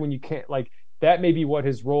 attack when you can't. Like that may be what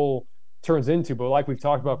his role turns into. But like we've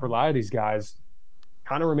talked about for a lot of these guys,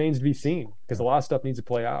 kind of remains to be seen, because a lot of stuff needs to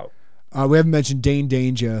play out. We haven't mentioned Dane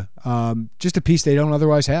Danger, just a piece they don't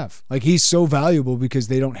otherwise have. Like he's so valuable because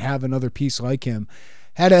they don't have another piece like him.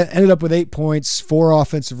 Ended up with 8 points, 4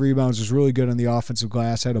 offensive rebounds, was really good on the offensive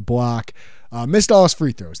glass, had a block, missed all his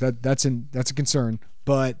free throws. That's a concern,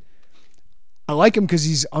 but I like him because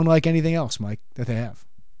he's unlike anything else, Mike, that they have.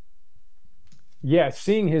 Yeah,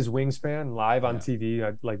 seeing his wingspan live on TV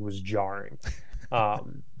was jarring.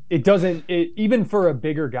 It doesn't, even for a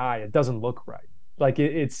bigger guy, it doesn't look right. Like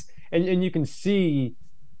it's and you can see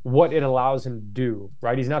what it allows him to do,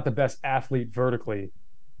 right? He's not the best athlete vertically,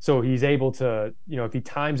 so he's able to, if he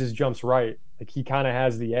times his jumps right, like he kind of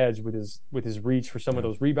has the edge with his reach for some of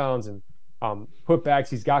those rebounds and putbacks.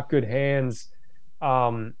 He's got good hands.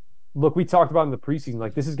 Look, we talked about in the preseason,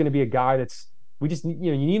 like this is going to be a guy that's, we just,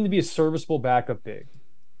 you need him to be a serviceable backup big,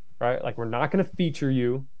 right? Like we're not going to feature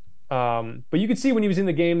you. But you could see when he was in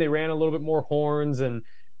the game, they ran a little bit more horns, and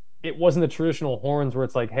it wasn't the traditional horns where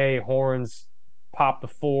it's like, hey, horns pop the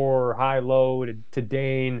 4 high-low to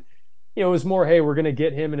Dane. It was more, hey, we're going to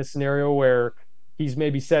get him in a scenario where he's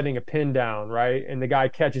maybe setting a pin down, right? And the guy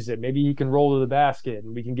catches it. Maybe he can roll to the basket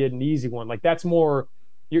and we can get an easy one. Like that's more,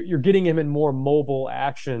 you're getting him in more mobile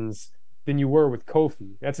actions than you were with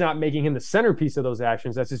Kofi. That's not making him the centerpiece of those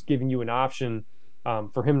actions. That's just giving you an option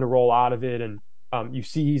for him to roll out of it. And you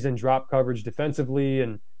see he's in drop coverage defensively.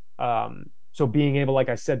 And so being able, like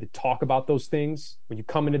I said, to talk about those things when you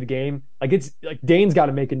come into the game, like it's like Dane's got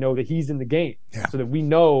to make it know that he's in the game so that we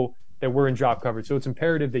know that we're in drop coverage. So it's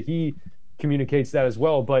imperative that he communicates that as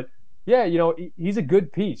well. But yeah, he's a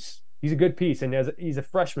good piece. He's a good piece. And as he's a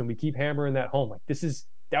freshman, we keep hammering that home. Like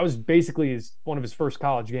that was basically one of his first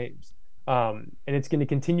college games. And it's going to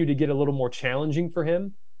continue to get a little more challenging for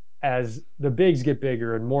him as the bigs get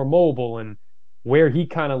bigger and more mobile, and where he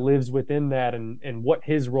kind of lives within that and what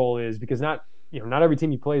his role is, because not every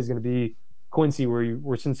team you play is going to be Quincy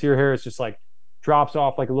where Sincere Harris just like drops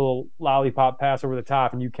off like a little lollipop pass over the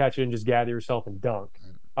top and you catch it and just gather yourself and dunk.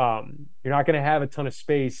 You're not going to have a ton of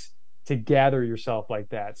space to gather yourself like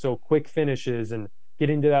that. So quick finishes and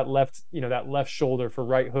getting to that left shoulder for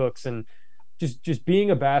right hooks, and just being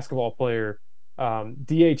a basketball player.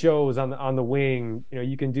 DHOs on the wing,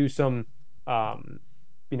 you can do some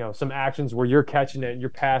some actions where you're catching it and you're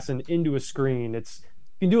passing into a screen. You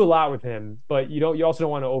can do a lot with him, but you also don't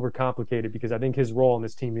want to overcomplicate it, because I think his role on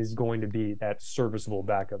this team is going to be that serviceable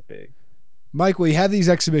backup big. Michael, you have these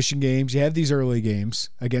exhibition games, you have these early games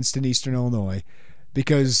against an Eastern Illinois,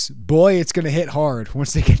 because boy, it's going to hit hard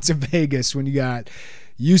once they get to Vegas, when you got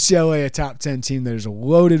UCLA, a top 10 team that is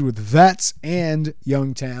loaded with vets and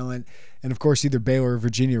young talent, and of course either Baylor or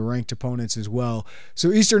Virginia ranked opponents as well.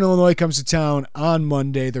 So Eastern Illinois comes to town on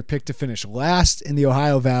Monday. They're picked to finish last in the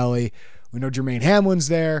Ohio Valley. We know Jermaine Hamlin's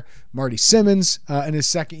there. Marty Simmons in his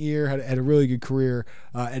second year had a really good career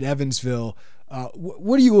at Evansville.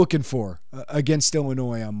 What are you looking for against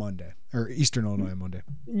Illinois on Monday, or Eastern Illinois on Monday?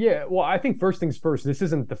 Yeah, well, I think first things first, this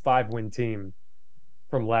isn't the 5-win team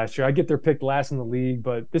from last year. I get they're picked last in the league,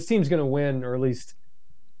 but this team's going to win, or at least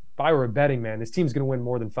if I were a betting man, this team's going to win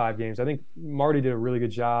more than 5 games. I think Marty did a really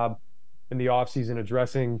good job in the offseason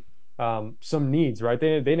addressing some needs, right?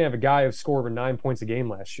 They didn't have a guy who scored over 9 points a game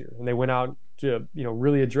last year, and they went out to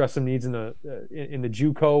really address some needs in the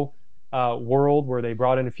JUCO world, where they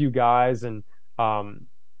brought in a few guys, and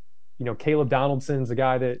Caleb Donaldson's the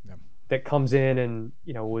guy that comes in and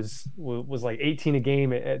was like 18 a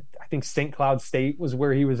game at I think St. Cloud State was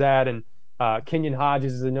where he was at, and Kenyon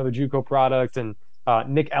Hodges is another JUCO product, and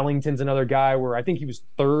Nick Ellington's another guy where I think he was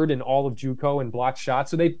 3rd in all of JUCO in blocked shots.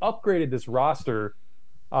 So they've upgraded this roster.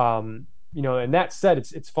 And that said,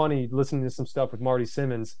 it's funny listening to some stuff with Marty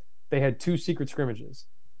Simmons. They had 2 secret scrimmages,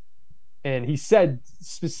 and he said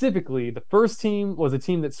specifically the first team was a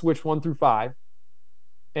team that switched 1 through 5,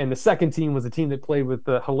 and the second team was a team that played with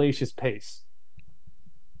the hellacious pace.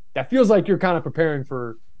 That feels like you're kind of preparing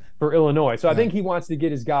for Illinois. So I think he wants to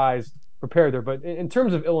get his guys prepared there. But in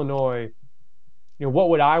terms of Illinois, what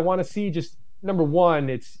would I want to see? Just number one,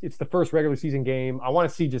 it's the first regular season game. I want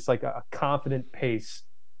to see just like a confident pace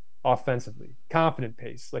offensively. Confident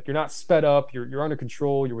pace. Like you're not sped up, you're under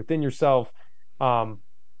control, you're within yourself.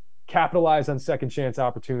 Capitalize on second chance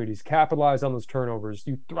opportunities, capitalize on those turnovers.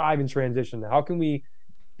 You thrive in transition. How can we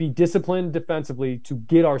be disciplined defensively to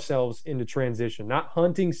get ourselves into transition? Not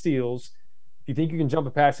hunting steals. If you think you can jump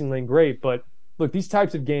a passing lane, great. But look, these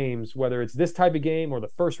types of games, whether it's this type of game or the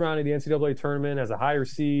first round of the NCAA tournament as a higher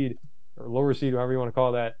seed or lower seed, however you want to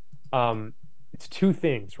call that, it's two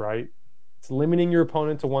things, right? It's limiting your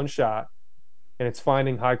opponent to one shot, and it's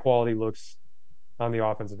finding high-quality looks on the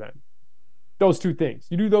offensive end. Those two things.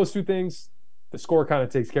 You do those two things, the score kind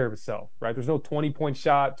of takes care of itself, right? There's no 20-point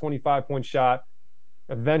shot, 25-point shot.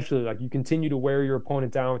 Eventually, like you continue to wear your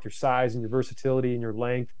opponent down with your size and your versatility and your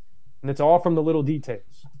length, and it's all from the little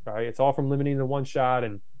details, right? It's all from limiting the one shot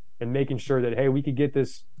and making sure that, hey, we could get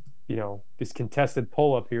this, this contested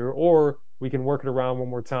pull-up here, or we can work it around one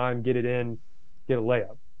more time, get it in, get a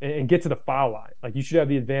layup, and get to the foul line. Like you should have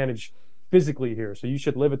the advantage physically here, so you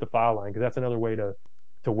should live at the foul line because that's another way to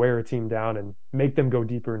wear a team down and make them go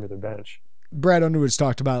deeper into their bench. Brad Underwood's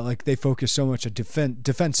talked about like they focus so much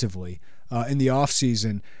defensively in the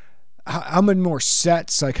offseason. How many more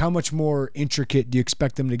sets, like how much more intricate do you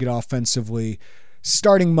expect them to get offensively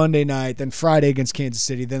starting Monday night, then Friday against Kansas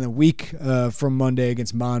City, then a week from Monday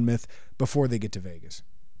against Monmouth before they get to Vegas?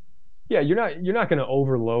 Yeah, you're not going to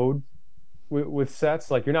overload with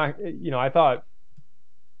sets. Like you're not, I thought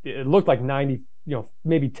it looked like 90,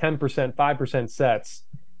 maybe 10%, 5% sets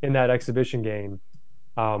in that exhibition game.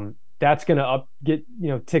 That's going to get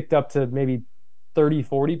ticked up to maybe 30,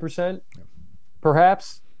 40%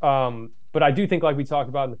 perhaps. But I do think, like we talked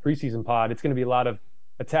about in the preseason pod, it's going to be a lot of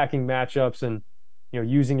attacking matchups and,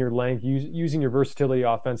 using your length, using your versatility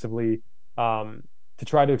offensively to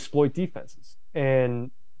try to exploit defenses. And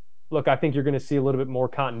look, I think you're going to see a little bit more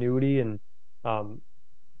continuity and,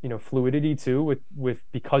 fluidity too with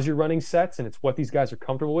because you're running sets and it's what these guys are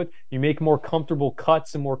comfortable with. You make more comfortable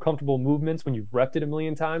cuts and more comfortable movements when you've repped it a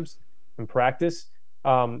million times in practice.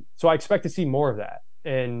 So I expect to see more of that.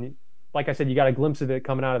 And like I said, you got a glimpse of it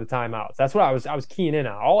coming out of the timeouts. That's what I was keying in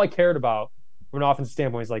on. All I cared about from an offensive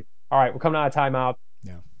standpoint is like, all right, we're coming out of timeout.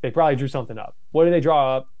 Yeah. They probably drew something up. What did they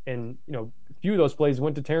draw up? And, a few of those plays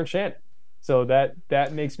went to Terrence Shannon. So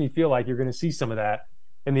that makes me feel like you're going to see some of that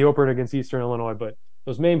in the opener against Eastern Illinois. But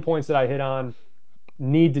those main points that I hit on,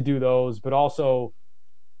 need to do those. But also,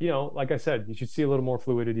 like I said, you should see a little more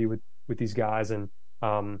fluidity with these guys and,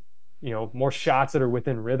 more shots that are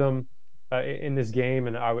within rhythm in this game.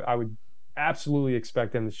 And I would absolutely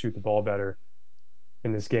expect them to shoot the ball better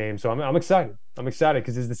in this game. So I'm excited. I'm excited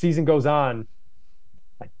because as the season goes on,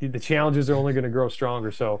 like the challenges are only going to grow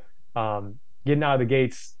stronger. So getting out of the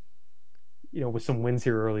gates, with some wins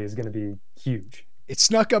here early is going to be huge. It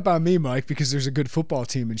snuck up on me, Mike, because there's a good football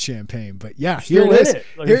team in Champaign. But yeah, here it is.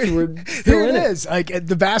 Here it is. Like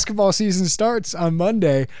the basketball season starts on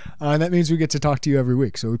Monday, and that means we get to talk to you every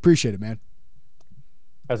week. So we appreciate it, man.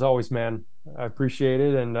 As always, man, I appreciate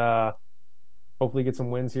it, and hopefully get some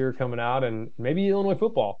wins here coming out, and maybe Illinois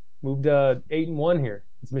football moved 8-1 here.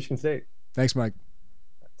 It's Michigan State. Thanks, Mike.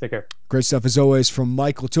 Take care. Great stuff as always from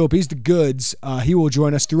Mike Latulippe. He's the goods. He will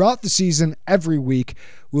join us throughout the season every week.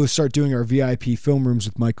 We'll start doing our VIP film rooms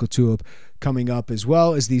with Mike Latulippe coming up as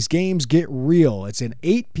well as these games get real. It's an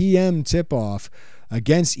 8 p.m. tip-off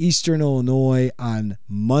against Eastern Illinois on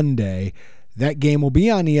Monday. That game will be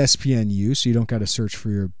on ESPNU, so you don't got to search for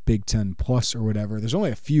your Big Ten Plus or whatever. There's only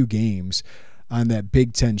a few games on that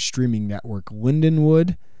Big Ten streaming network,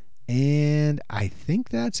 Lindenwood, and I think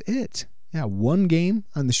that's it. Yeah, one game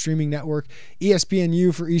on the streaming network.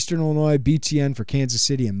 ESPNU for Eastern Illinois, BTN for Kansas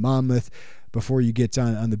City and Monmouth. Before you get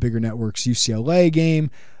on the bigger networks, UCLA game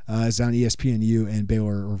is on ESPNU and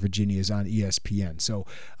Baylor or Virginia is on ESPN. So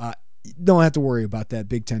don't have to worry about that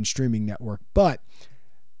Big Ten streaming network. But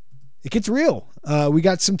it gets real. We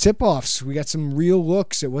got some tip-offs. We got some real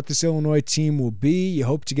looks at what this Illinois team will be. You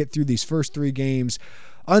hope to get through these first three games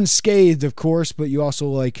unscathed, of course, but you also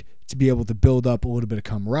like to be able to build up a little bit of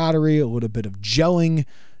camaraderie, a little bit of gelling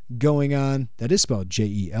going on. That is spelled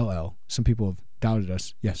J-E-L-L. Some people have doubted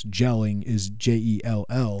us. Yes, gelling is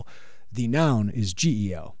J-E-L-L. The noun is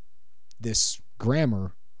G-E-L. This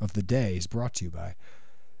grammar of the day is brought to you by.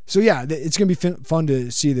 So, yeah, it's going to be fun to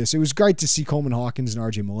see this. It was great to see Coleman Hawkins and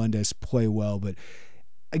RJ Melendez play well. But,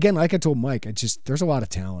 again, like I told Mike, there's a lot of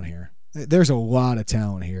talent here. There's a lot of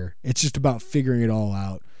talent here. It's just about figuring it all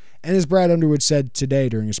out. And as Brad Underwood said today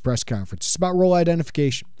during his press conference, it's about role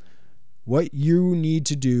identification. What you need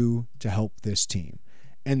to do to help this team.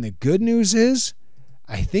 And the good news is,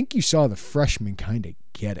 I think you saw the freshmen kind of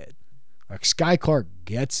get it. Like Sky Clark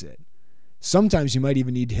gets it. Sometimes you might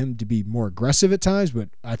even need him to be more aggressive at times, but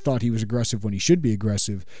I thought he was aggressive when he should be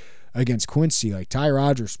aggressive against Quincy. Like Ty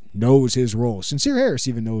Rodgers knows his role. Sincere Harris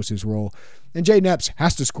even knows his role. And Jay Epps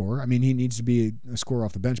has to score. I mean, he needs to be a scorer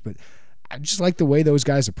off the bench, but I just like the way those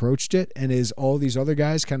guys approached it. And as all these other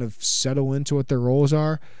guys kind of settle into what their roles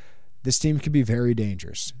are, this team could be very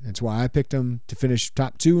dangerous. That's why I picked them to finish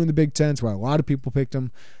top 2 in the Big Ten. That's why a lot of people picked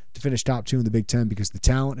them to finish top 2 in the Big Ten, because the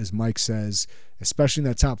talent, as Mike says, especially in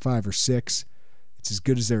that top 5 or 6, it's as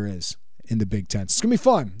good as there is in the Big Ten. So it's going to be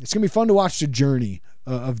fun. It's going to be fun to watch the journey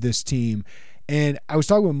of this team. And I was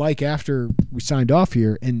talking with Mike after we signed off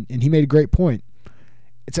here, and he made a great point.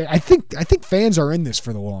 It's like, I think fans are in this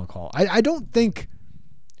for the long haul. I don't think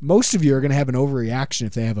most of you are going to have an overreaction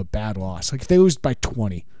if they have a bad loss. Like if they lose by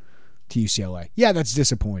 20 to UCLA. Yeah, that's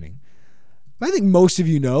disappointing. But I think most of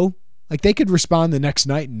you know, like they could respond the next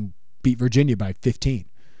night and beat Virginia by 15.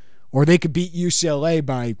 Or they could beat UCLA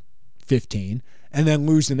by 15 and then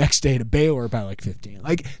lose the next day to Baylor by like 15.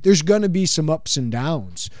 Like there's going to be some ups and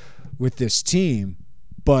downs with this team.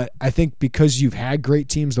 But I think because you've had great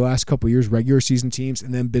teams the last couple of years, regular season teams,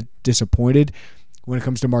 and then been disappointed when it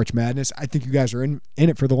comes to March Madness, I think you guys are in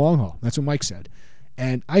it for the long haul. That's what Mike said.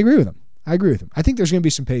 And I agree with him. I think there's going to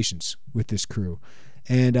be some patience with this crew.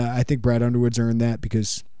 And I think Brad Underwood's earned that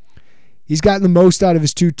because he's gotten the most out of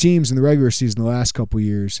his 2 teams in the regular season the last couple of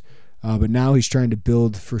years. But now he's trying to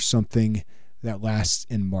build for something that lasts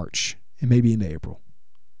in March and maybe into April.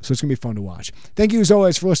 So it's going to be fun to watch. Thank you, as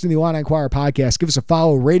always, for listening to the Illini Inquirer podcast. Give us a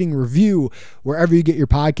follow, rating, review, wherever you get your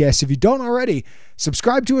podcasts. If you don't already,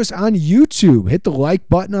 subscribe to us on YouTube. Hit the like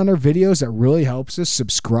button on our videos. That really helps us.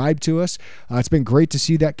 Subscribe to us. It's been great to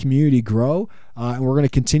see that community grow. And we're going to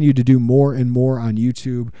continue to do more and more on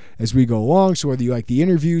YouTube as we go along. So whether you like the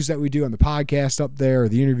interviews that we do on the podcast up there or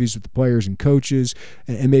the interviews with the players and coaches,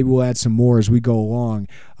 and maybe we'll add some more as we go along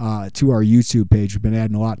to our YouTube page. We've been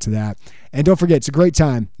adding a lot to that. And don't forget, it's a great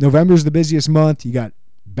time. November is the busiest month. You got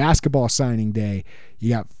basketball signing day. You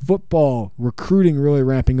got football recruiting really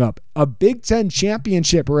ramping up. A Big Ten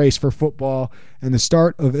championship race for football and the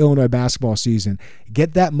start of Illinois basketball season.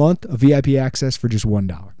 Get that month of VIP access for just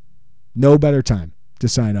 $1. No better time to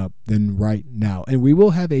sign up than right now. And we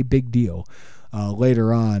will have a big deal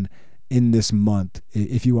later on in this month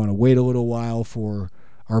if you want to wait a little while for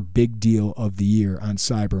our big deal of the year on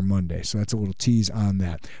Cyber Monday. So that's a little tease on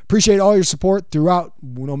that. Appreciate all your support throughout,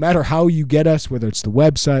 no matter how you get us, whether it's the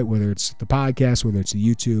website, whether it's the podcast, whether it's the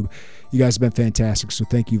YouTube. You guys have been fantastic, so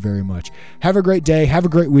thank you very much. Have a great day. Have a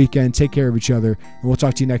great weekend. Take care of each other, and we'll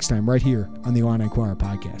talk to you next time right here on the Illini Inquirer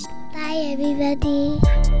podcast. Bye, everybody.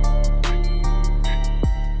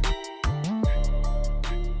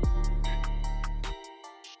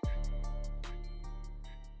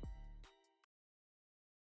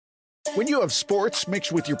 When you have sports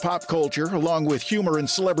mixed with your pop culture, along with humor and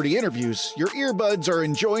celebrity interviews, your earbuds are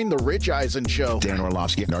enjoying The Rich Eisen Show. Dan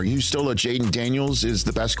Orlovsky, are you still a Jaden Daniels is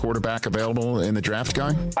the best quarterback available in the draft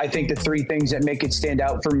guy? I think the 3 things that make it stand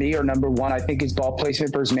out for me are, number 1, I think his ball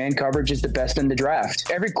placement versus man coverage is the best in the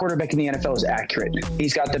draft. Every quarterback in the NFL is accurate.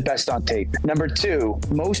 He's got the best on tape. Number 2,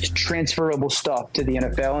 most transferable stuff to the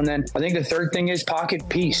NFL. And then I think the 3rd thing is pocket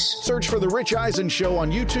peace. Search for The Rich Eisen Show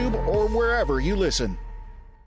on YouTube or wherever you listen.